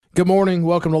Good morning.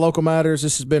 Welcome to Local Matters.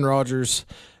 This is Ben Rogers,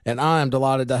 and I am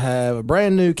delighted to have a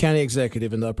brand new county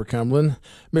executive in Upper Cumberland,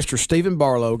 Mr. Stephen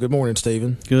Barlow. Good morning,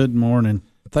 Stephen. Good morning.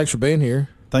 Thanks for being here.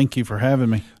 Thank you for having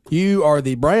me. You are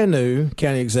the brand new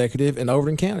county executive in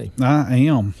Overton County. I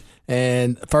am.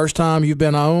 And first time you've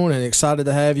been on, and excited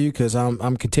to have you because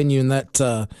I'm continuing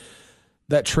that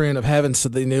trend of having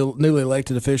the newly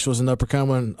elected officials in Upper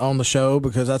Cumberland on the show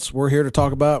because we're here to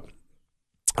talk about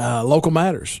local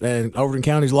matters, and Overton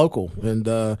County's local, and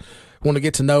want to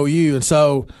get to know you. And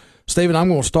so, Stephen, I'm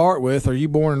going to start with, are you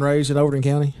born and raised in Overton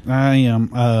County? I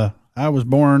am. I was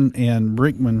born in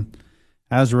Rickman.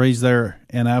 I was raised there,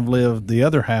 and I've lived the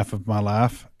other half of my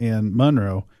life in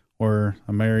Monroe, where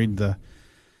I married the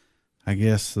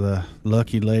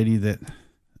lucky lady that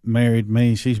married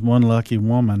me. She's one lucky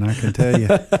woman, I can tell you.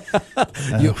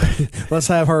 Let's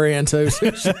have her in too.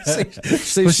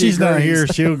 She's not here.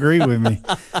 She'll agree with me.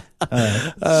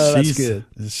 That's good.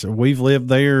 So we've lived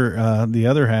there the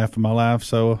other half of my life,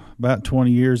 so about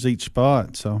 20 years each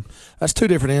spot. So that's two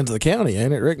different ends of the county,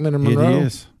 ain't it? Rickman and Monroe. It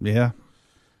is, yeah.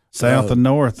 South and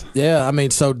north. Yeah, I mean,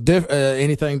 so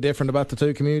anything different about the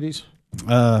two communities?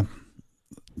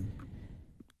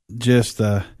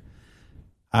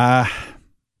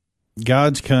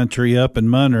 God's country up in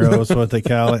Monroe is what they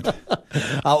call it.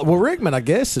 Well, Rickman, I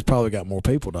guess, has probably got more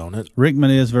people, don't it?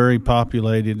 Rickman is very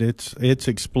populated. It's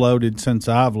exploded since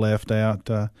I've left out.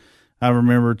 I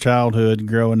remember childhood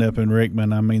growing up in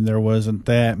Rickman. I mean, there wasn't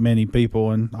that many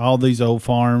people, and all these old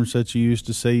farms that you used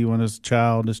to see when as a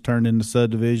child has turned into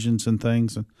subdivisions and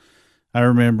things. And I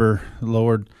remember,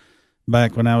 Lord,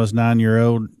 back when I was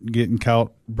 9-year-old, getting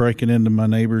caught breaking into my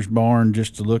neighbor's barn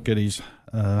just to look at his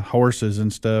horses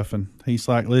and stuff, and he's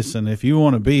like, listen, if you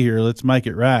want to be here, let's make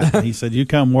it right. And he said, you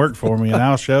come work for me and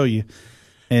I'll show you.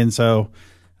 And so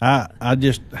I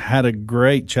just had a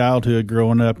great childhood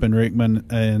growing up in Rickman,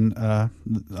 and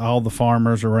all the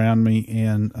farmers around me,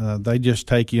 and they just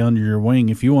take you under your wing.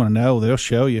 If you want to know, they'll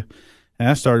show you. And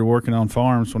I started working on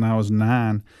farms when I was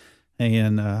 9,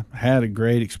 and had a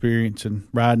great experience in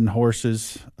riding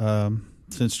horses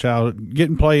since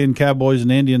childhood, playing cowboys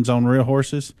and Indians on real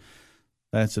horses.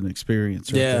 That's an experience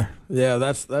right there. Yeah,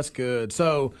 that's good.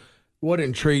 So what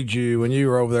intrigued you when you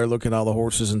were over there looking at all the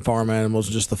horses and farm animals,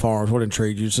 just the farms? What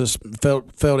intrigued you? Just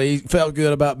felt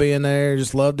good about being there?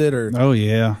 Just loved it? Or Oh,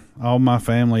 yeah. All my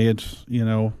family,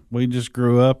 we just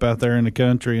grew up out there in the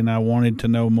country, and I wanted to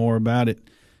know more about it.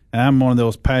 And I'm one of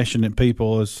those passionate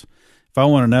people. If I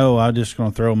want to know, I'm just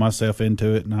going to throw myself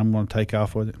into it, and I'm going to take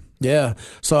off with it. Yeah.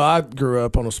 So I grew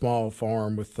up on a small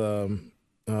farm with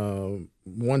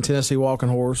one Tennessee walking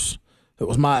horse that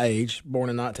was my age,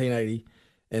 born in 1980,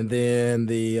 and then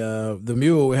the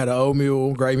mule. We had an old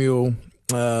mule, gray mule.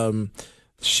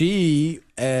 She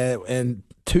in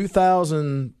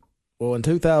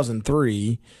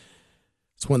 2003,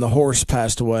 it's when the horse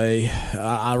passed away.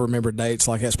 I remember dates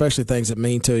like that, especially things that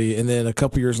mean to you. And then a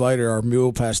couple years later, our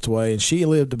mule passed away, and she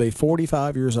lived to be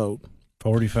 45 years old.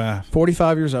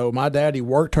 45 years old. My daddy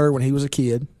worked her when he was a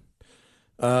kid.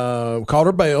 Called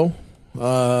her Belle.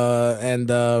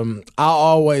 And I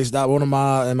always, one of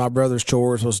my brother's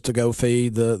chores was to go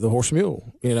feed the horse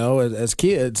mule, as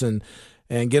kids, and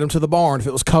get them to the barn if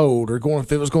it was cold or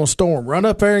if it was going to storm. Run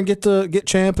up there and get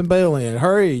Champ and Belle in.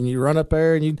 Hurry. And you run up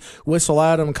there and you whistle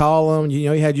at them, call them.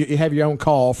 You have your own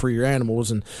call for your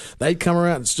animals, and they'd come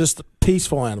around. It's just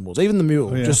peaceful animals. Even the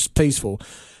mule, just peaceful.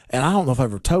 And I don't know if I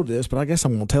ever told this, but I guess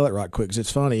I'm going to tell it right quick because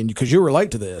it's funny. And because you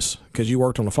relate to this because you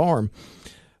worked on a farm.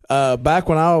 Back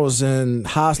when I was in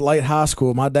late high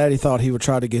school, my daddy thought he would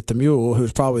try to get the mule, who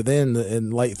was probably then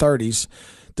in late 30s,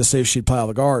 to see if she'd plow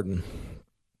the garden.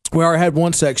 We already had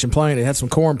one section planted, had some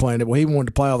corn planted. Well, he wanted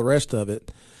to plow the rest of it,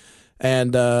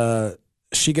 and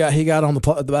he got on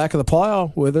the back of the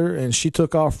plow with her, and she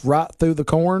took off right through the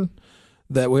corn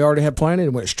that we already had planted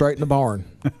and went straight in the barn.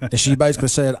 And she basically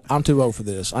said, "I'm too old for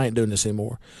this. I ain't doing this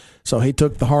anymore." So he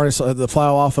took the harness, the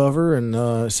plow off of her, and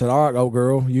said, "All right, old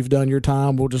girl, you've done your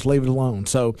time. We'll just leave it alone."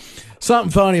 So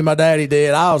something funny my daddy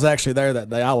did. I was actually there that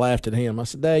day. I laughed at him. I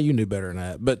said, "Dad, you knew better than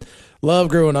that." But love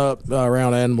growing up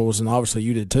around animals, and obviously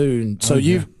you did too. And so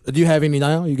do you have any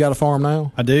now? You got a farm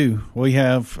now? I do. We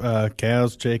have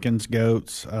cows, chickens,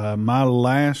 goats. My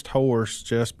last horse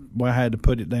I had to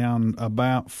put it down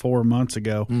about 4 months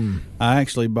ago. I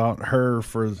actually bought her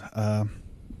for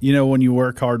when you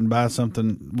work hard and buy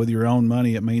something with your own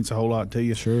money, it means a whole lot to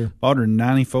you. Sure. Bought her in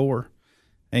 94,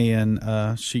 and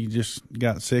she just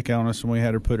got sick on us, and we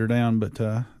had to put her down. But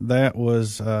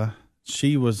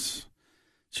she was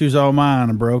she was all mine.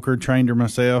 I broke her, trained her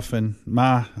myself, and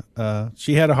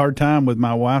she had a hard time with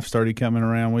my wife started coming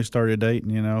around. We started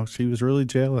dating, you know. She was really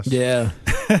jealous. Yeah.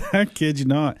 I kid you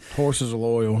not. Horses are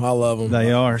loyal. I love them.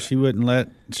 They are. She wouldn't let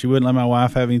my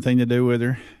wife have anything to do with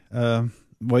her.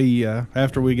 We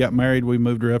after we got married, we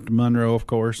moved her up to Monroe, of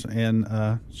course,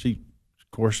 and she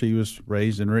was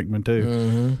raised in Rickman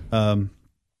too. Mm-hmm.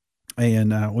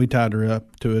 And we tied her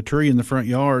up to a tree in the front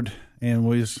yard, and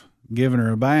we was giving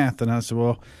her a bath. And I said,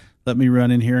 well, let me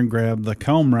run in here and grab the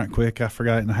comb right quick. I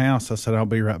forgot it in the house. I said, I'll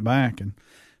be right back. And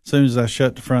as soon as I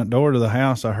shut the front door to the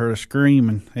house, I heard a scream,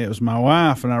 and it was my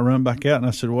wife. And I run back out, and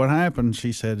I said, what happened?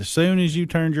 She said, as soon as you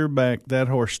turned your back, that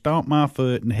horse stomped my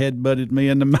foot and head-butted me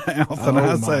in the mouth. And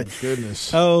I said,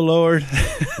 goodness. oh, Lord.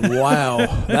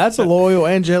 Wow. That's a loyal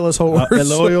and jealous horse.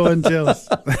 Loyal and jealous.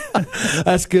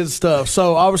 That's good stuff.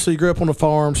 So, obviously, you grew up on a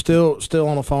farm, still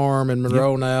on a farm in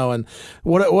Monroe now. And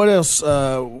what else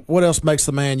makes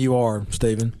the man you are,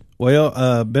 Stephen?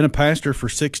 Well, been a pastor for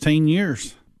 16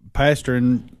 years.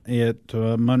 Pastoring at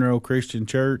Monroe Christian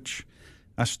Church.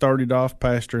 I started off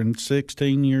pastoring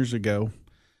 16 years ago.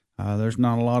 There's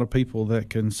not a lot of people that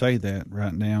can say that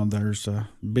right now. There's a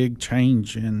big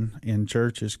change in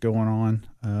churches going on.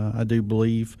 I do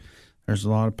believe there's a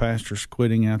lot of pastors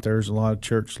quitting out there. There's a lot of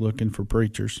churches looking for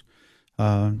preachers.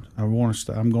 I'm going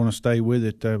to stay with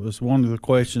it. That was one of the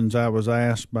questions I was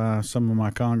asked by some of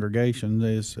my congregation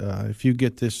is, if you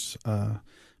get this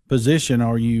position,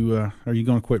 are you going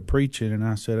to quit preaching? And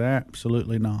I said,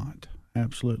 absolutely not.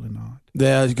 Absolutely not.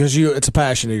 Yeah, because it's a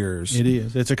passion of yours. It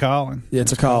is. It's a calling. Yeah,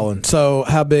 it's a calling. So,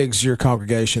 how big's your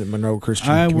congregation at Monroe Christian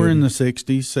Community? We're in the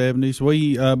 60s, 70s.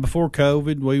 We before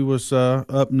COVID, we was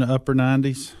up in the upper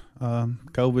 90s.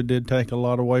 COVID did take a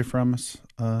lot away from us,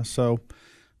 so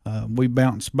we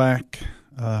bounced back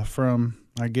from,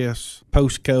 I guess,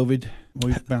 post-COVID.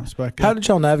 We bounced back up. How did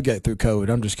y'all navigate through COVID?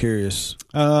 I'm just curious.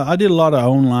 I did a lot of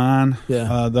online.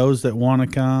 Yeah. Those that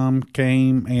want to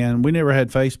came, and we never had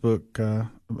Facebook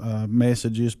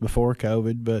messages before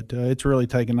COVID, but it's really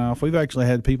taken off. We've actually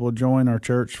had people join our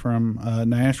church from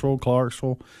Nashville,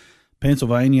 Clarksville,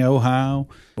 Pennsylvania, Ohio.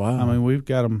 Wow. I mean, we've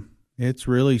got them. It's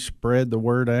really spread the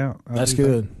word out. That's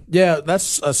good. Yeah,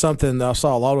 that's something that I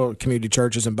saw a lot of community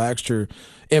churches in Baxter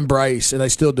embrace, and they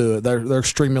still do it. They're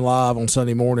streaming live on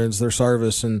Sunday mornings, their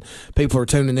service, and people are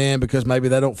tuning in because maybe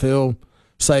they don't feel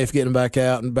safe getting back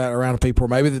out and back around people, or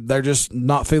maybe they're just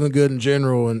not feeling good in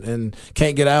general and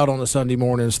can't get out on a Sunday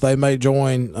mornings. They may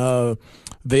join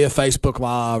via Facebook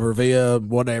Live or via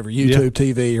whatever, YouTube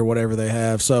TV or whatever they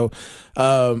have. So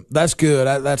that's good.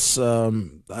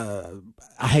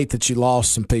 I hate that you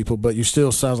lost some people, but you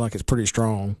still sounds like it's pretty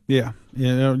strong. Yeah.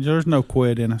 There's no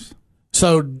quit in us.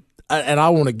 So, and I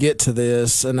want to get to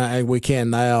this, and we can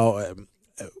now.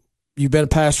 You've been a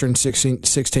pastor in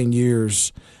 16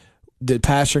 years. Did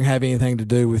pastoring have anything to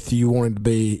do with you wanting to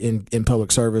be in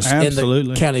public service?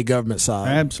 Absolutely. In the county government side?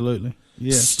 Absolutely.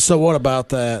 Yes. So what about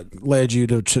that led you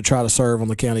to try to serve on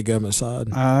the county government side?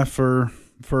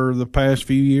 For the past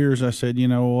few years, I said, you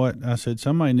know what? I said,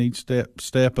 somebody needs to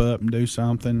step up and do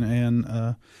something.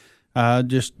 And I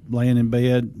just laying in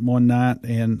bed one night,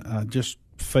 and I just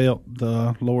felt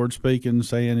the Lord speaking,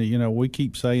 saying, you know, we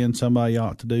keep saying somebody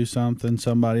ought to do something,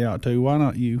 somebody ought to. Why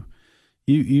not you?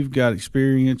 You've got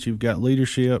experience, you've got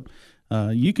leadership.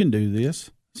 You can do this.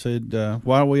 Said,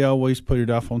 why do we always put it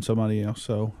off on somebody else?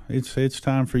 So it's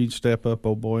time for you to step up,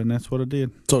 old boy, and that's what I did.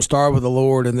 So start with the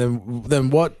Lord, and then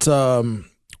what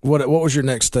was your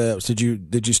next steps? Did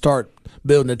you start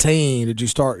building a team? Did you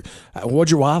start? What'd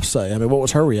your wife say? I mean, what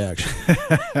was her reaction?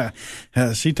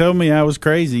 She told me I was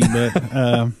crazy,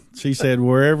 but she said,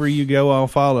 wherever you go, I'll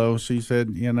follow. She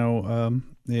said, you know,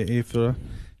 if the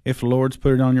Lord's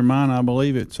put it on your mind, I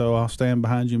believe it. So I'll stand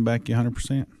behind you and back you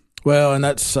 100%. Well, and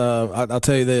that's I'll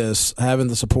tell you this: having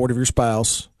the support of your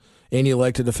spouse, any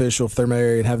elected official, if they're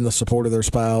married, having the support of their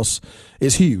spouse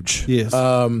is huge. Yes.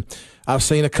 I've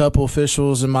seen a couple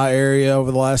officials in my area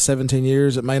over the last 17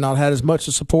 years that may not have as much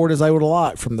support as they would have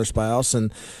liked from their spouse,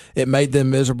 and it made them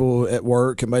miserable at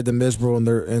work. It made them miserable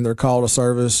in their call to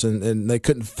service, and they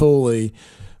couldn't fully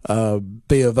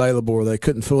be available, or they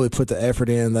couldn't fully put the effort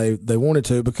in they wanted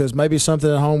to, because maybe something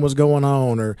at home was going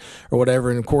on or whatever.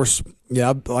 And of course,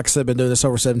 like I said, I've been doing this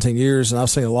over 17 years, and I've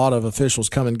seen a lot of officials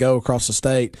come and go across the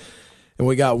state, and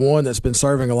we got one that's been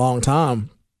serving a long time.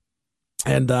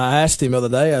 And I asked him the other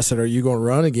day, I said, are you going to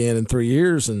run again in 3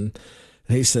 years? And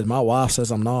he said, my wife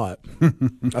says I'm not.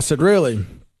 I said, really?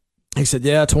 He said,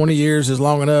 yeah, 20 years is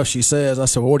long enough, she says. I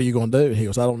said, well, what are you going to do? He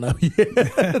goes, I don't know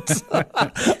yet.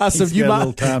 I said, you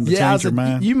might, time to change your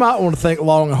mind. You might want to think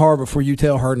long and hard before you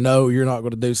tell her, no, you're not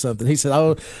going to do something. He said,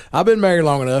 oh, I've been married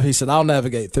long enough. He said, I'll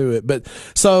navigate through it. But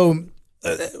so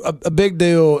a big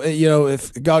deal,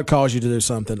 if God calls you to do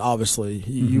something, obviously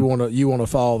you want to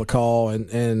follow the call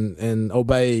and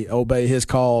obey his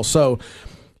call. So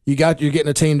you're getting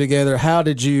a team together. How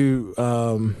did you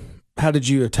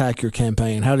attack your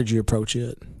campaign? How did you approach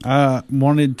it? I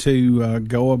wanted to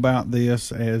go about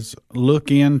this as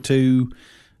look into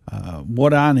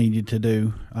what I needed to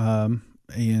do,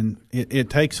 and it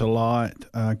takes a lot.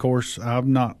 Of course, I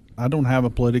don't have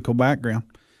a political background.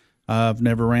 I've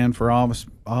never ran for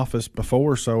office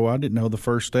before, so I didn't know the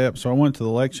first step. So I went to the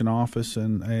election office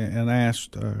and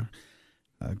asked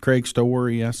Craig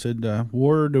Story. I said,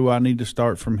 where do I need to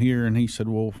start from here? And he said,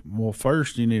 well,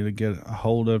 first you need to get a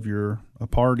hold of a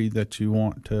party that you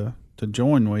want to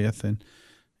join with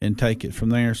and take it from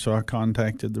there. So I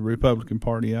contacted the Republican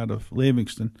Party out of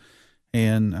Livingston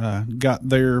and got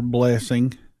their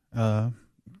blessing,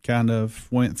 kind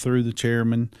of went through the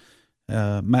chairman,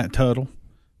 Matt Tuttle,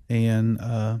 and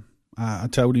I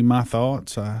told him my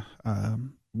thoughts.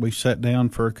 We sat down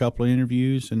for a couple of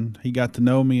interviews, and he got to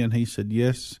know me, and he said,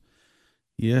 yes,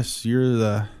 you're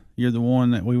the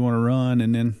one that we want to run.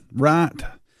 And then right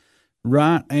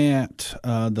at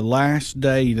the last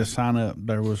day to sign up,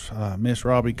 there was Miss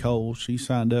Robbie Cole. She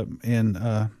signed up,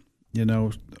 and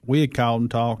we had called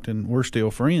and talked, and we're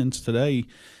still friends today.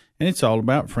 And it's all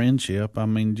about friendship. I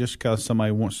mean, just because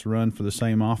somebody wants to run for the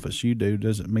same office you do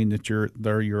doesn't mean that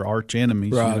they're your arch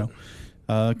enemies. Right.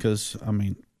 Because I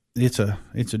mean, it's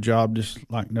a job just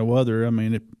like no other. I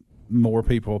mean, more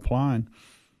people applying.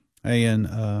 And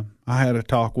I had a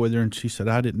talk with her, and she said,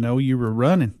 I didn't know you were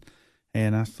running.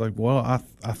 And I was like, well,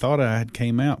 I thought I had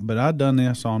came out, but I'd done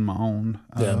this on my own.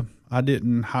 Yeah. I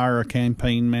didn't hire a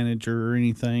campaign manager or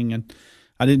anything, and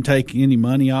I didn't take any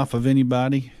money off of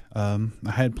anybody. I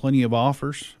had plenty of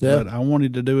offers, but I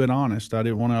wanted to do it honest. I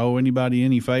didn't want to owe anybody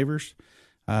any favors.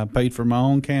 I paid for my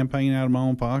own campaign out of my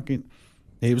own pocket.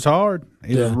 It was hard.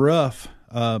 It was rough,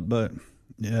 but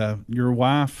your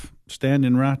wife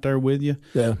standing right there with you,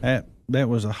 that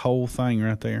was a whole thing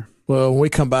right there. Well, when we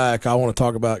come back, I want to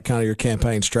talk about kind of your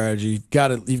campaign strategy. You've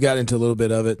got into a little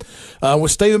bit of it.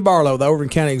 With Stephen Barlow, the Overton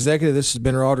County Executive, this has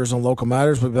been Rogers on Local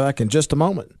Matters. We'll be back in just a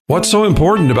moment. What's so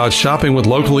important about shopping with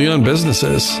locally owned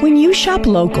businesses? When you shop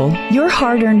local, your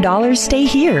hard-earned dollars stay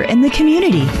here in the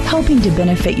community, helping to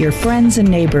benefit your friends and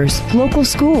neighbors, local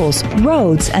schools,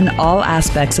 roads, and all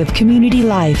aspects of community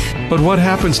life. But what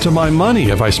happens to my money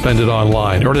if I spend it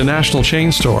online or at a national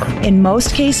chain store? In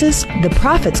most cases, the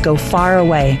profits go far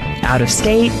away, out of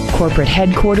state, corporate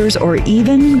headquarters, or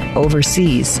even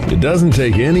overseas. It doesn't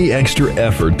take any extra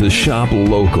effort to shop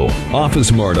local.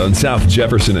 Office Mart on South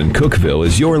Jefferson and Cookeville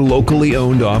is your locally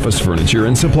owned office furniture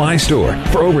and supply store.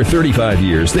 For over 35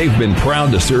 years, they've been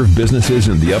proud to serve businesses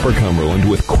in the Upper Cumberland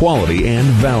with quality and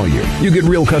value. You get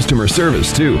real customer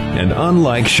service, too. And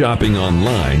unlike shopping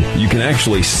online, you can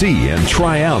actually see and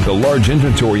try out the large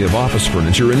inventory of office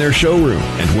furniture in their showroom.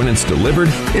 And when it's delivered,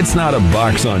 it's not a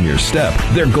box on your step.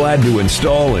 They're glad to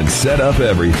install and set up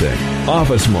everything.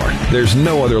 Office Mart. There's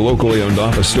no other locally owned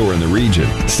office store in the region.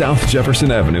 South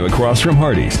Jefferson Avenue across from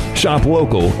Hardee's. Shop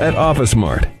local at Office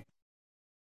Mart.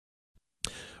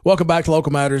 Welcome back to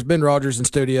Local Matters. Ben Rogers in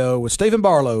studio with Stephen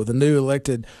Barlow, the new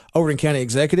elected Overton County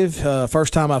Executive.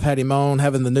 First time I've had him on,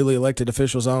 having the newly elected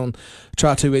officials on.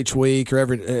 Try to each week or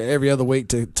every other week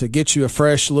to get you a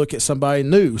fresh look at somebody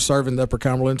new serving the Upper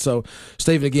Cumberland. So,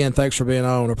 Stephen, again, thanks for being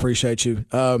on. Appreciate you.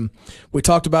 We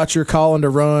talked about your calling to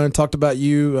run, talked about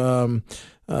you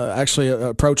actually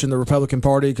approaching the Republican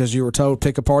Party because you were told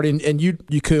pick a party, and you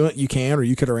could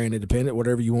have ran independent,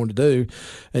 whatever you wanted to do,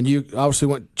 and you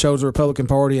obviously chose the Republican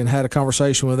Party and had a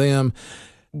conversation with them.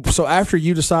 So after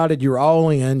you decided you were all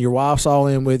in, your wife's all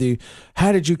in with you,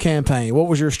 how did you campaign? What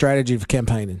was your strategy for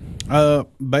campaigning?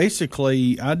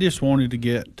 Basically, I just wanted to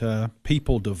get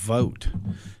people to vote,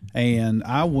 and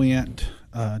I went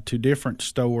to different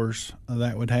stores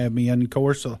that would have me, and of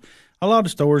course, a lot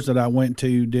of stores that I went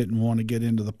to didn't want to get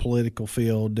into the political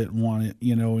field, didn't want it,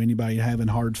 anybody having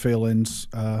hard feelings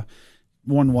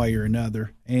one way or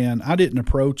another. And I didn't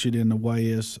approach it in the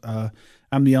way as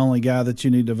I'm the only guy that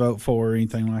you need to vote for or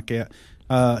anything like that.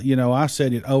 I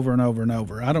said it over and over and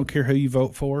over. I don't care who you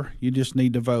vote for. You just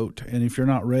need to vote. And if you're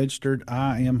not registered,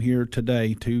 I am here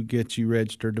today to get you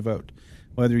registered to vote.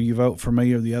 Whether you vote for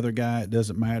me or the other guy, it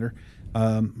doesn't matter.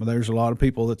 There's a lot of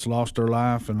people that's lost their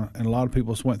life, and a lot of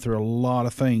people that's went through a lot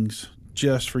of things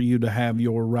just for you to have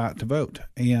your right to vote.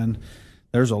 And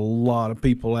there's a lot of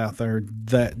people out there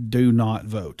that do not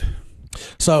vote.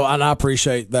 So, and I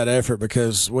appreciate that effort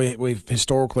because we've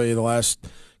historically, the last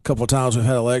couple of times we've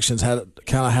had elections, had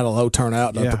a low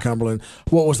turnout in Upper Cumberland.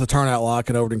 What was the turnout like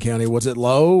in Overton County? Was it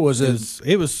low?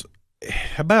 It was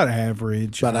about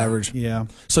average. About average. Yeah.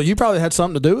 So you probably had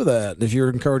something to do with that if you're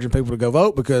encouraging people to go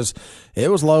vote, because it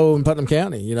was low in Putnam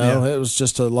County. It was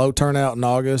just a low turnout in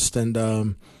August, and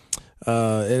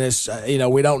it's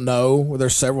we don't know.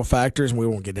 There's several factors, and we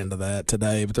won't get into that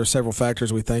today. But there's several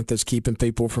factors we think that's keeping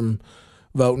people from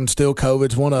voting. Still,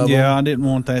 COVID's one of them. Yeah, I didn't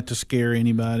want that to scare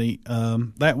anybody.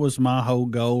 That was my whole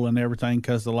goal and everything,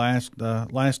 because the last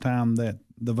time that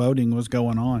the voting was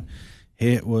going on,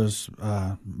 it was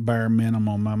bare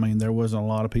minimum. I mean, there wasn't a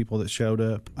lot of people that showed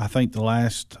up. I think the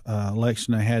last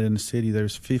election they had in the city,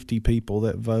 there's 50 people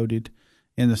that voted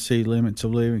in the city limits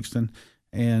of Livingston.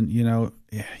 And,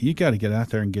 you got to get out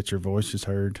there and get your voices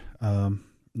heard. One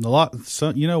of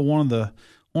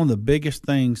the biggest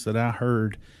things that I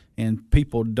heard and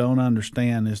people don't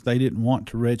understand is they didn't want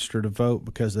to register to vote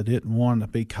because they didn't want to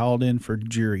be called in for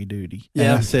jury duty. Yeah.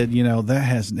 And I said,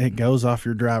 it goes off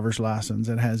your driver's license.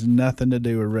 It has nothing to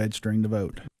do with registering to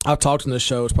vote. I've talked in this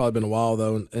show. It's probably been a while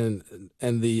though,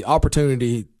 and the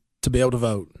opportunity to be able to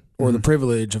vote, or the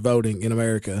privilege of voting in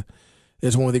America,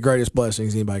 is one of the greatest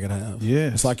blessings anybody could have.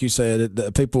 Yes. It's like you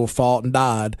said, people fought and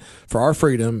died for our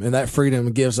freedom, and that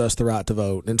freedom gives us the right to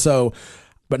vote. And so,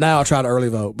 but now I try to early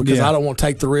vote because I don't want to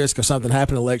take the risk of something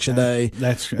happening election day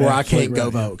where I can't go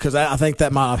vote, because I think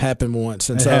that might have happened once.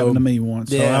 And it happened to me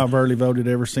once, so I've early voted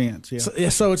ever since. Yeah.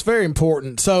 So it's very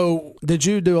important. So did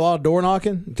you do a lot of door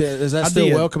knocking? Is that still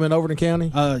welcome in Overton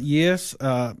County? Yes.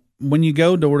 When you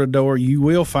go door to door, you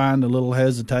will find a little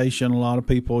hesitation. A lot of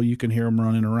people, you can hear them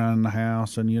running around in the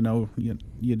house, and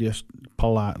you just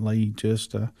politely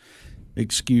just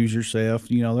excuse yourself.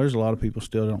 There's a lot of people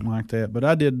still don't like that, but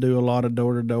I did do a lot of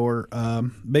door to door.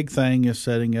 Big thing is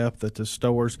setting up at the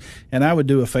stores, and I would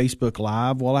do a Facebook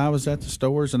Live while I was at the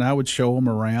stores, and I would show them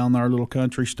around our little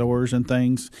country stores and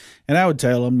things, and I would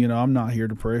tell them, I'm not here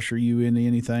to pressure you into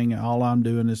anything. All I'm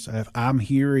doing is I'm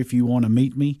here if you want to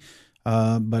meet me.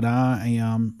 But I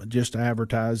am just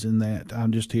advertising that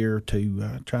I'm just here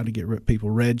to try to get people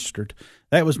registered.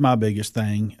 That was my biggest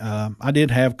thing. I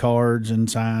did have cards and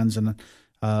signs, and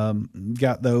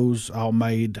got those all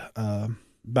made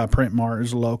by Print Mart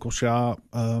as a local shop.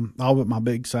 All but my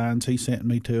big signs, he sent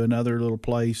me to another little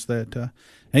place that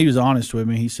he was honest with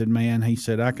me. He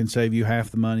said, I can save you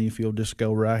half the money if you'll just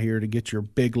go right here to get your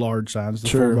big, large signs, the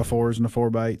 4x4s and the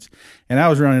 4x8s. And I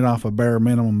was running off a bare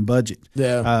minimum budget.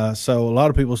 Yeah. So a lot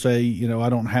of people say, I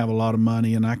don't have a lot of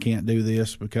money and I can't do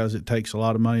this because it takes a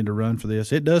lot of money to run for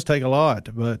this. It does take a lot,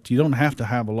 but you don't have to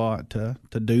have a lot to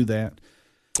do that.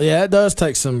 Yeah, it does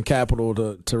take some capital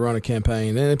to run a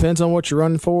campaign. And it depends on what you're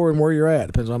running for and where you're at. It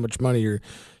depends on how much money you're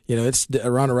it's a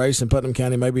run a race in Putnam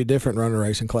County, maybe a different run a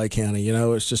race in Clay County.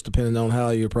 It's just depending on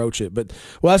how you approach it. But,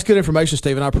 that's good information,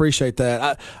 Stephen. I appreciate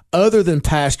that. Other than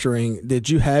pastoring, did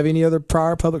you have any other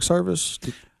prior public service?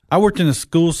 I worked in the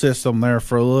school system there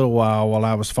for a little while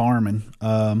I was farming.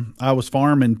 I was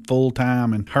farming full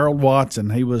time, and Harold Watson,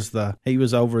 he was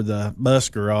over the bus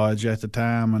garage at the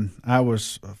time, and I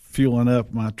was fueling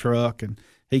up my truck, and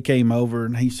he came over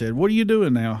and he said, "What are you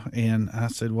doing now?" And I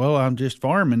said, "Well, I'm just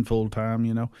farming full time,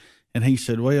 And he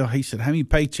said, how many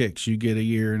paychecks you get a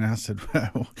year?" And I said,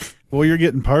 well, you're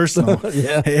getting personal.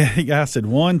 Yeah. I said,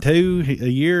 1, 2 a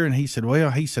year. And he said,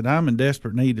 I'm in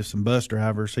desperate need of some bus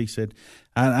drivers. He said,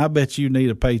 I bet you need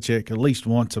a paycheck at least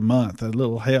once a month, a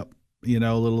little help, a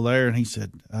little there. And he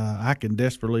said, I can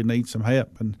desperately need some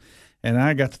help. And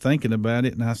I got to thinking about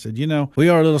it, and I said, we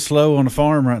are a little slow on the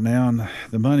farm right now, and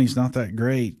the money's not that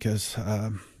great because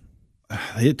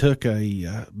it took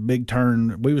a big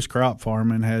turn. We was crop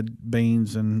farming, had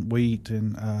beans and wheat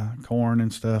and corn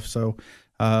and stuff. So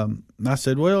I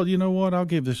said, well, you know what? I'll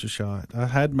give this a shot. I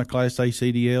had my Class A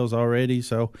CDLs already,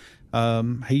 so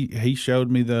he showed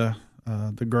me the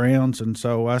grounds, and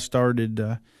so I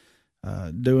started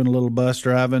doing a little bus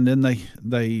driving. Then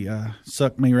they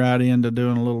sucked me right into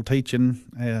doing a little teaching,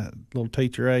 little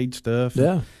teacher aid stuff.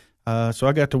 Yeah. So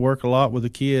I got to work a lot with the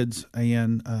kids,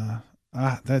 and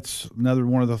that's another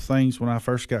one of the things when I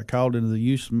first got called into the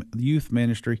youth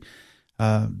ministry.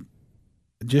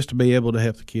 Just to be able to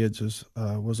help the kids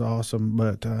was awesome.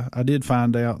 But I did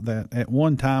find out that at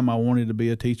one time I wanted to be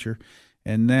a teacher,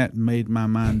 and that made my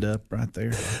mind up right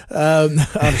there. I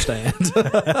understand.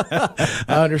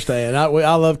 I understand. I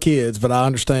love kids, but I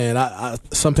understand.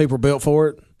 Some people are built for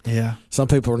it. Yeah. Some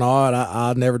people are not.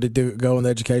 I never did go in the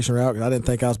education route because I didn't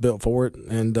think I was built for it.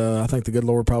 And I think the good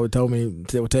Lord probably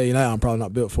will tell you now I'm probably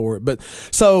not built for it. But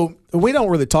so we don't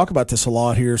really talk about this a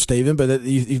lot here, Stephen, but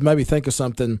you made me think of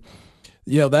something.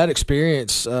 That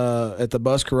experience at the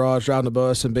bus garage, driving the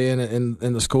bus and being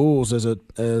in the schools as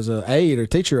a aide or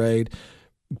teacher aide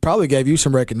probably gave you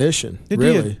some recognition. It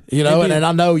really. did. And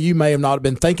I know you may have not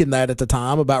been thinking that at the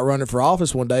time about running for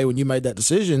office one day when you made that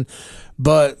decision,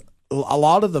 but a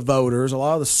lot of the voters, a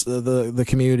lot of the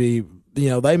community,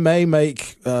 they may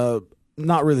make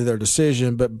not really their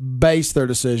decision, but base their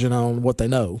decision on what they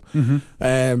know. Mm-hmm.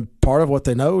 And part of what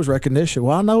they know is recognition.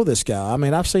 Well, I know this guy. I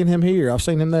mean, I've seen him here. I've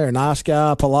seen him there. Nice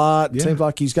guy, polite. Yeah. Seems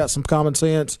like he's got some common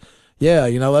sense. Yeah,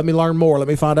 let me learn more. Let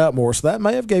me find out more. So that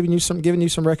may have given you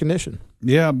some recognition.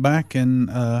 Yeah, back in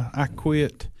I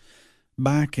quit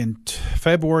back in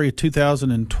February of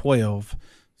 2012.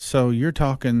 So you're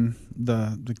talking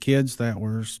the kids that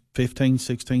were 15,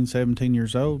 16, 17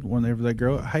 years old whenever they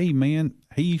grow up. Hey, man,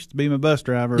 he used to be my bus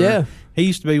driver. Yeah. He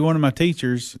used to be one of my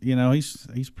teachers. He's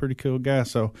a pretty cool guy.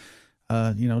 So,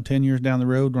 10 years down the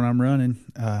road when I'm running,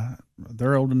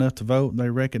 they're old enough to vote. They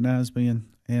recognize me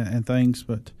and things.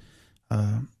 But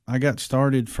I got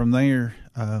started from there,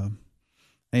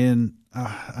 and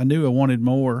I knew I wanted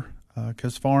more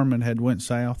because farming had went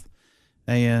south.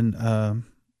 And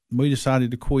we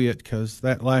decided to quit because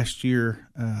that last year,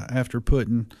 after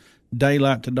putting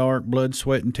daylight to dark, blood,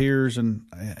 sweat, and tears,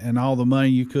 and all the money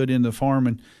you could into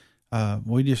farming,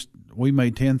 we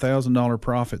made $10,000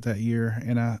 profit that year.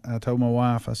 And I told my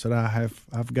wife, I said,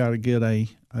 I've got to get a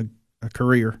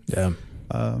career. Yeah.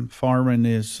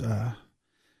 Farming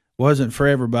wasn't for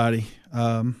everybody.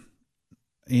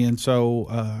 And so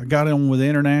I got on with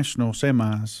International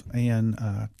Semis and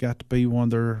got to be one of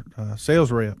their sales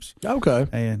reps. Okay.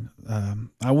 And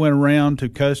I went around to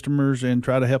customers and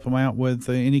tried to help them out with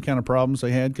any kind of problems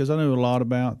they had because I knew a lot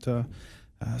about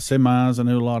semis. I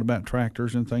knew a lot about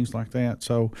tractors and things like that.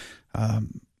 So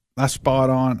I spot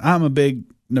on. I'm a big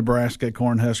Nebraska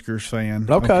Cornhuskers fan.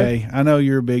 Okay. I know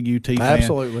you're a big UT fan.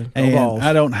 Absolutely. And Balls.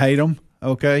 I don't hate them.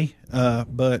 Okay.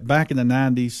 But back in the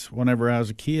 90s, whenever I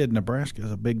was a kid, Nebraska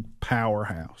was a big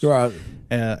powerhouse. Right.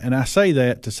 And I say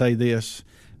that to say this.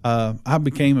 I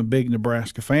became a big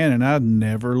Nebraska fan, and I've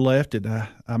never left it.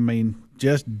 I mean,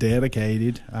 just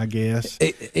dedicated, I guess.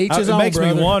 Each his own, makes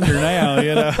brother. me wonder now.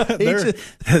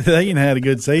 They ain't had a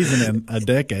good season in a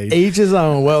decade. Each his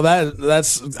own. Well,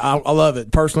 that's I love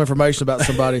it. Personal information about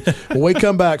somebody. When we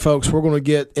come back, folks, we're going to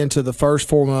get into the first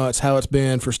 4 months, how it's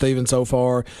been for Stephen so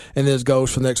far, and then his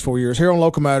goals for the next 4 years. Here on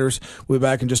Local Matters, we'll be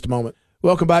back in just a moment.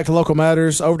 Welcome back to Local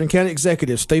Matters. Overton County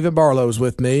Executive Stephen Barlow is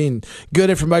with me, and good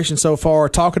information so far,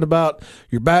 talking about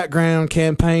your background,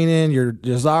 campaigning, your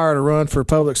desire to run for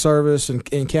public service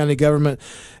in county government,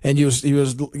 and you was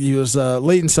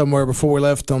leading somewhere before we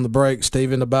left on the break,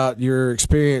 Stephen, about your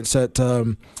experience at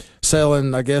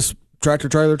selling, I guess, tractor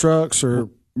trailer trucks or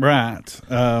right.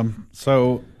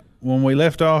 So when we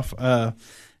left off,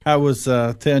 I was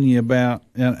telling you about,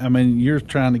 I mean, you're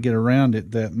trying to get around it,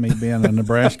 that me being a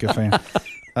Nebraska fan.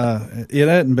 It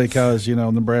isn't because,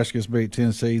 Nebraska's beat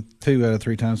Tennessee 2 out of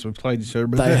 3 times we played each other.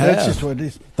 But that's just what it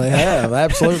is. They have,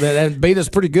 absolutely. And beat us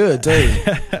pretty good, too.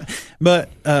 But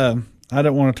I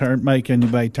don't want to make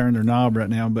anybody turn their knob right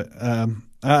now. But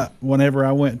whenever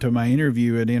I went to my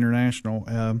interview at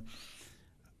International,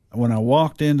 when I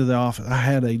walked into the office, I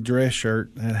had a dress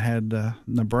shirt that had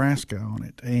Nebraska on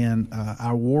it, and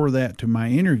I wore that to my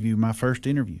interview, my first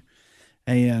interview.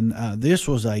 And this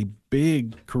was a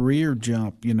big career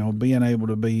jump, being able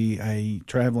to be a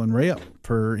traveling rep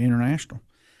for International.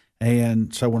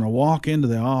 And so when I walk into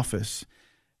the office,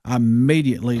 I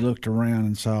immediately looked around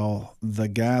and saw the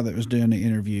guy that was doing the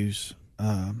interviews.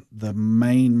 The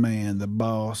main man, the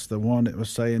boss, the one that was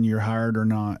saying you're hired or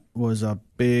not, was a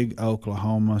big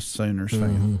Oklahoma Sooners fan.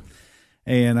 Mm-hmm.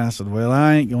 And I said, well,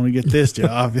 I ain't going to get this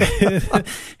job.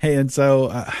 And so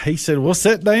he said, well,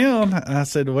 sit down. I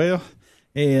said, well,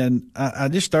 and I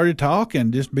just started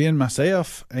talking, just being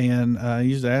myself. And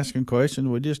he was asking questions.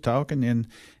 We're just talking. And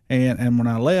when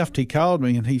I left, he called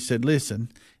me and he said,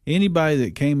 listen, anybody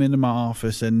that came into my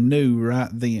office and knew right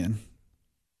then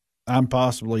I'm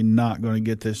possibly not going to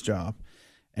get this job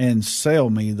and sell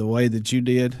me the way that you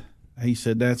did, he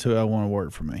said, that's who I want to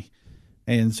work for me.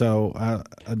 And so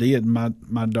I did.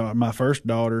 My first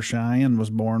daughter, Cheyenne, was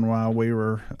born while we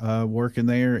were working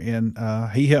there, and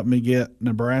he helped me get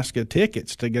Nebraska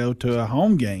tickets to go to a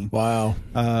home game. Wow.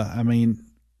 I mean,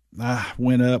 I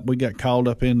went up. We got called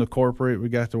up into corporate. We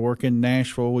got to work in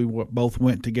Nashville. We both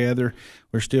went together.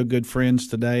 We're still good friends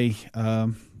today.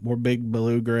 We're big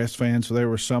bluegrass fans, so there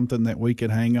was something that we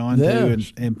could hang on to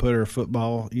and put our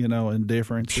football, in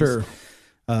differences. Sure.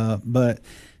 But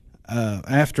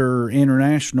after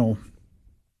international,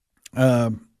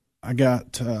 I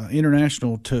got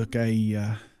international took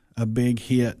a big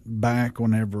hit back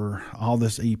whenever all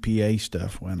this EPA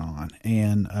stuff went on,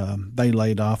 and they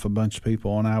laid off a bunch of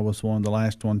people, and I was one of the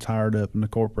last ones hired up in the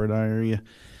corporate area.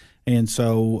 And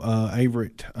so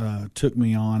Averett took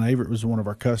me on. Averett was one of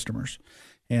our customers,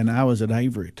 and I was at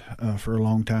Averett for a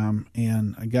long time,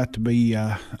 and I got to be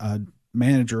a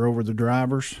manager over the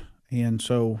drivers. And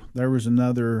so there was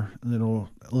another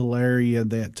little area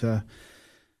that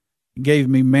gave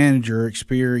me manager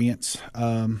experience.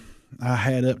 I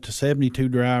had up to 72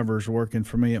 drivers working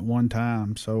for me at one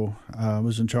time, so I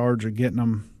was in charge of getting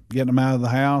them out of the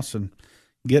house and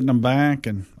getting them back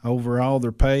and over all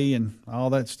their pay and all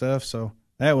that stuff. So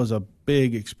that was a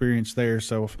big experience there.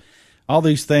 So all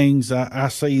these things I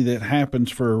see that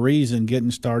happens for a reason,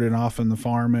 getting started off in the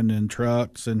farming and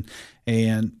trucks and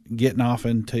getting off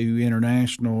into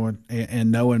international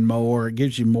and knowing more. It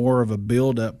gives you more of a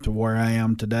build-up to where I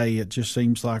am today. It just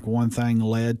seems like one thing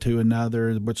led to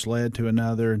another, which led to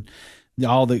another, and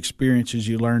all the experiences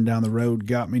you learned down the road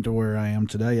got me to where I am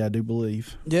today, I do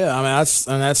believe. Yeah, I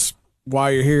mean, that's why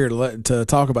you're here to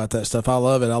talk about that stuff. I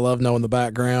love it. I love knowing the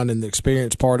background and the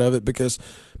experience part of it, because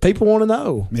people want to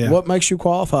know what makes you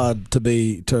qualified to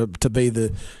be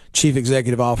the chief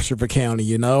executive officer of a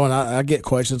county, and I get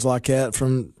questions like that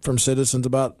from citizens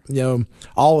about,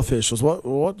 all officials.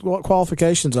 What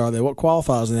qualifications are there? What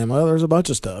qualifies them? Well, there's a bunch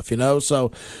of stuff,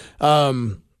 so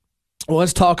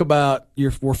let's talk about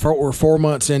we're 4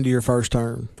 months into your first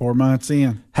term. 4 months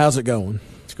in. How's it going?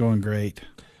 It's going great.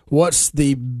 What's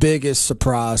the biggest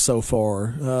surprise so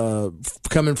far,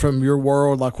 coming from your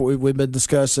world, like we've been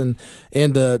discussing,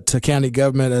 into county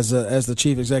government as the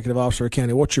chief executive officer of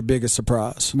county? What's your biggest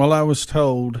surprise? Well, I was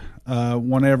told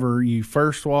whenever you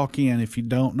first walk in, if you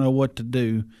don't know what to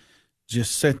do,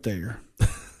 just sit there,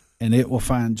 and it will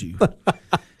find you.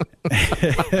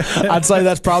 I'd say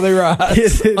that's probably right.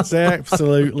 It's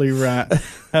absolutely right.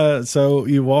 So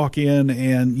you walk in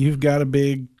and you've got a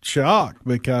big shock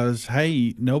because,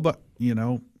 hey, nobody, if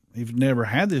you've never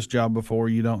had this job before,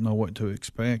 you don't know what to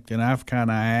expect. And I've kind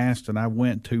of asked, and I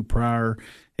went to prior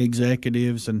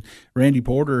executives, and Randy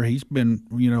Porter, he's been,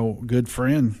 a good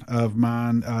friend of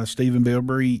mine, Stephen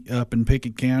Bilbrey up in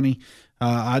Pickett County.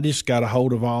 I just got a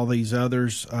hold of all these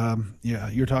others.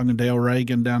 You're talking to Dale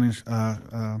Reagan down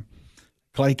in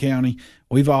Clay County.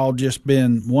 We've all just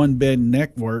been one bed and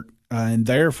network and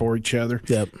there for each other.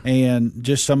 Yep. And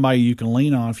just somebody you can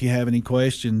lean on if you have any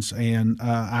questions. And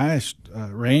I asked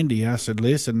Randy, I said,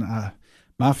 listen,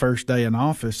 my first day in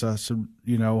office, I said,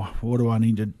 what do I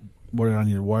need to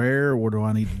wear? What do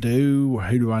I need to do?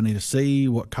 Who do I need to see?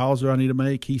 What calls do I need to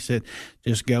make? He said,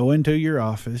 just go into your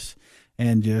office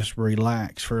and just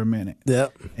relax for a minute.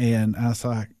 Yep. And I was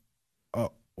like,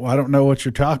 I don't know what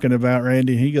you're talking about,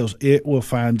 Randy. He goes, it will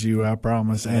find you, I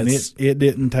promise. And it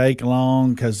didn't take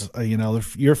long because,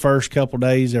 your first couple of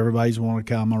days, everybody's want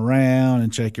to come around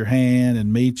and shake your hand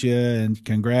and meet you and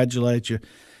congratulate you.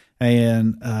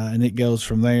 And it goes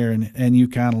from there, and you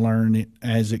kind of learn it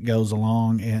as it goes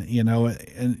along. And,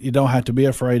 and you don't have to be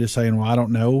afraid of saying, well, I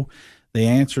don't know the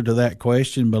answer to that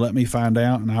question, but let me find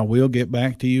out, and I will get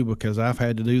back to you, because I've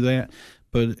had to do that.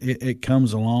 But it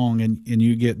comes along, and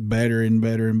you get better and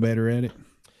better and better at it.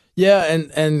 Yeah,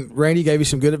 and Randy gave you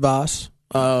some good advice.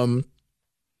 Of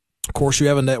course, you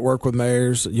have a network with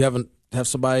mayors. You have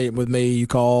somebody with me you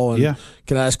call and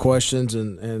can ask questions,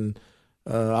 and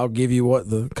I'll give you what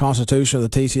the Constitution of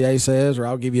the TCA says, or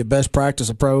I'll give you a best practice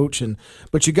approach.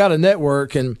 But you got a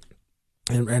network, and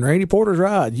Randy Porter's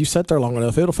right. You sit there long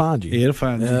enough, it'll find you. It'll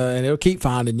find you. And it'll keep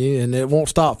finding you, and it won't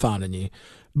stop finding you.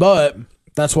 But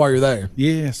that's why you're there.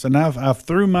 Yes, and I've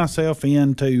threw myself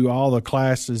into all the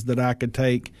classes that I could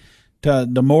take.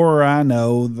 The more I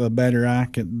know, the better I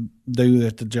can do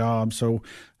at the job. So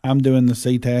I'm doing the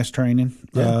CTAS training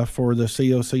for the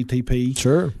COCTP.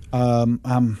 Sure.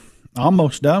 I'm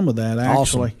almost done with that,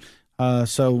 actually. Awesome.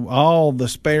 So all the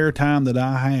spare time that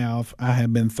I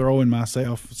have been throwing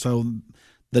myself. So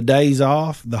the days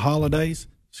off, the holidays,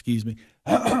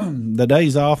 the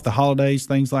days off, the holidays,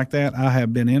 things like that, I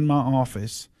have been in my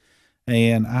office,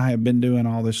 and I have been doing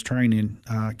all this training.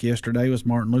 Yesterday was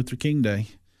Martin Luther King Day,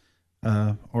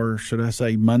 or should I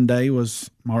say Monday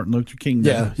was Martin Luther King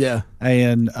Day. Yeah.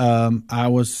 And I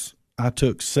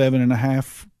took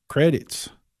 7.5 credits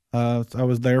I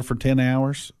was there for 10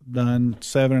 hours, done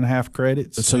 7.5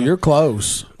 credits. So you're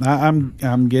close.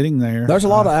 I'm getting there. There's a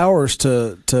lot of hours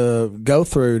to go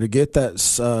through to get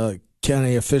that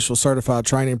county official certified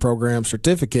training program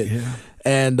certificate. Yeah.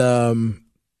 And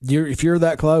if you're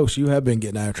that close, you have been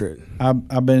getting after it.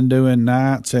 I've been doing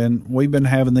nights, and we've been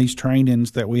having these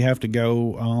trainings that we have to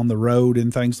go on the road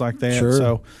and things like that. Sure.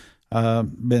 So,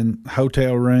 been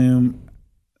hotel room.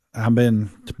 I've been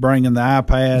bringing the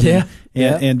iPad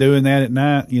and doing that at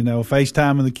night.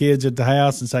 FaceTiming the kids at the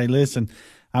house and say, "Listen,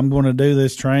 I'm going to do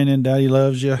this training. Daddy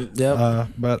loves you. Yep.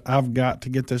 But I've got to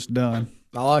get this done."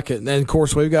 I like it. And of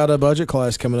course, we've got a budget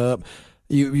class coming up.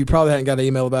 You probably haven't got an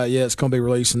email about it yet. It's going to be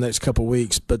released in the next couple of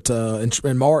weeks, but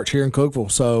in March here in Cookeville.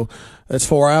 So it's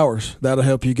 4 hours. That'll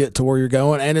help you get to where you're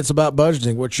going, and it's about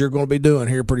budgeting, which you're going to be doing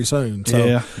here pretty soon. So,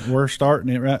 yeah, we're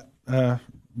starting it right.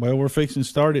 We're fixing to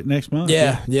start it next month.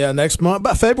 Yeah, next month.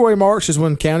 About February, March is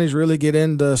when counties really get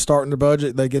into starting their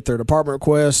budget. They get their department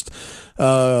requests.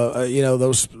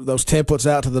 Those templates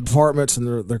out to the departments, and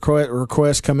their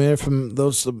requests come in from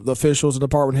the officials and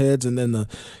department heads, and then the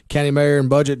county mayor and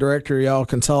budget director, y'all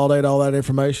consolidate all that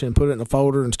information and put it in a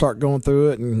folder and start going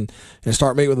through it and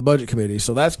start meeting with the budget committee.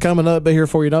 So that's coming up here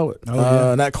before you know it.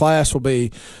 And that class will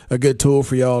be a good tool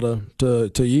for y'all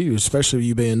to use, especially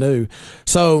you being new.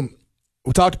 So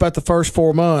we talked about the first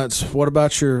 4 months. What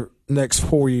about your next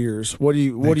 4 years? What do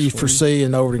you foresee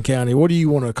in Overton County? What do you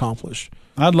want to accomplish?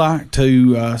 I'd like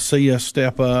to see us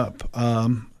step up,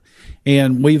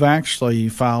 and we've actually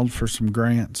filed for some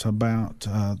grants about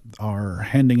our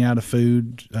handing out of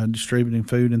food, distributing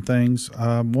food and things.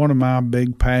 One of my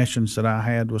big passions that I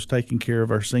had was taking care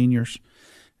of our seniors,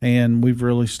 and we've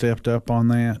really stepped up on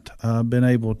that. Been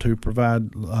able to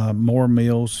provide more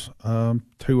meals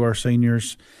to our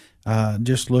seniors.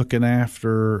 Just looking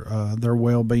after their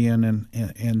well-being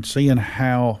and seeing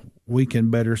how we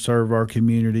can better serve our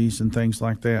communities and things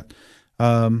like that.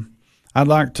 I'd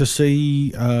like to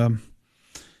see I've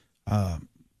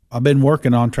been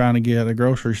working on trying to get a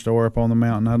grocery store up on the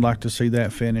mountain. I'd like to see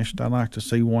that finished. I'd like to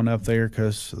see one up there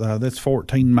because that's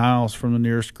 14 miles from the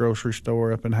nearest grocery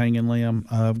store up in Hanging Limb.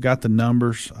 I've got the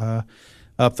numbers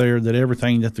up there that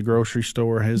everything that the grocery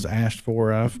store has asked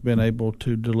for, I've been able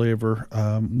to deliver.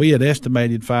 We had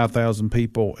estimated 5,000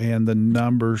 people, and the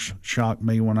numbers shocked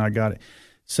me when I got it.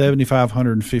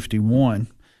 7,551.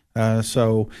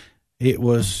 So it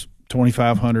was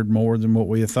 2,500 more than what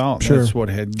we had thought. Sure. That's what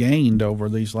had gained over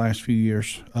these last few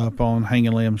years up on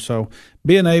Hanging Limb. So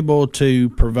being able to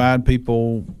provide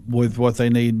people with what they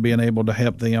need, being able to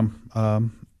help them,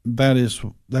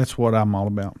 that's what I'm all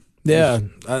about. Yeah,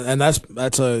 and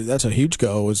that's a huge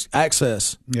goal is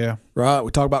access. Yeah. Right?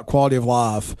 We talk about quality of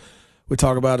life. We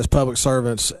talk about as public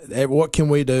servants, what can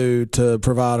we do to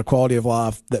provide a quality of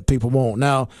life that people want?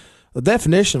 Now, the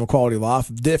definition of quality of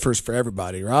life differs for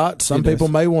everybody, right? Some people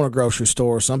may want a grocery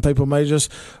store. Some people may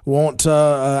just want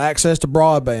access to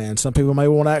broadband. Some people may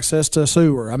want access to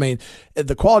sewer. I mean,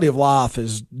 the quality of life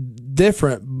is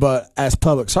different, but as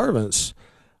public servants,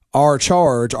 our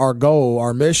charge, our goal,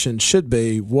 our mission should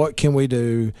be what can we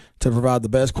do to provide the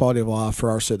best quality of life for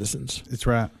our citizens. That's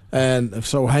right. And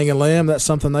so Hanging Limb, that's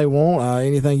something they want.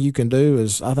 Anything you can do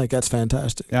I think that's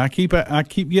fantastic. Yeah, I keep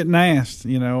getting asked,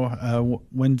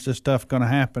 when's this stuff going to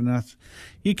happen?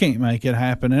 You can't make it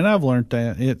happen, and I've learned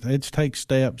that it takes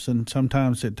steps, and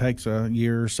sometimes it takes a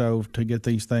year or so to get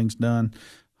these things done.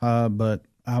 But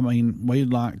I mean,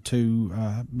 we'd like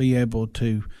to be able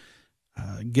to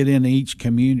get in each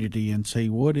community and see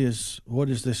what is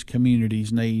this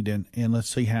community's need, and let's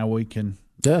see how we can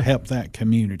help that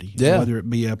community, whether it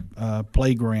be a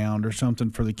playground or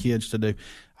something for the kids to do.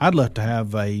 I'd love to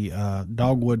have a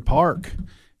Dogwood Park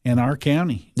in our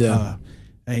county,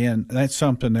 and that's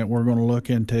something that we're going to look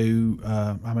into.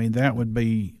 I mean, that would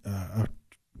be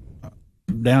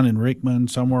down in Rickman,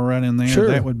 somewhere right in there. Sure.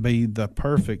 That would be the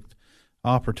perfect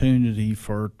opportunity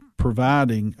for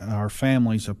providing our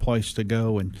families a place to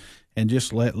go and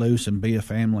just let loose and be a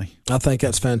family. I think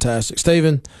that's fantastic.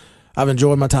 Stephen, I've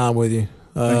enjoyed my time with you.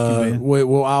 Thank you,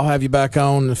 man. I'll have you back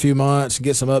on in a few months and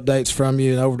get some updates from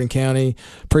you in Overton County.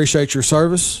 Appreciate your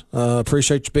service.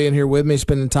 Appreciate you being here with me,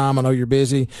 spending time. I know you're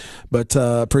busy, but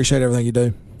appreciate everything you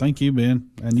do. Thank you, Ben.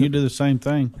 And you do the same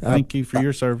thing. Thank you for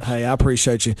your service. Hey, I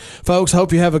appreciate you. Folks,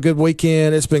 hope you have a good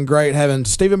weekend. It's been great having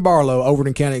Stephen Barlow,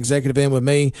 Overton County Executive, in with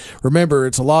me. Remember,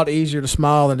 it's a lot easier to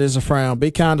smile than it is to frown. Be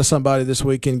kind to somebody this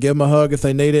weekend. Give them a hug if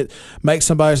they need it. Make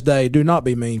somebody's day. Do not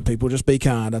be mean, people. Just be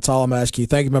kind. That's all I'm asking you.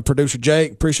 Thank you, my producer,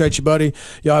 Jake. Appreciate you, buddy.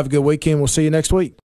 Y'all have a good weekend. We'll see you next week.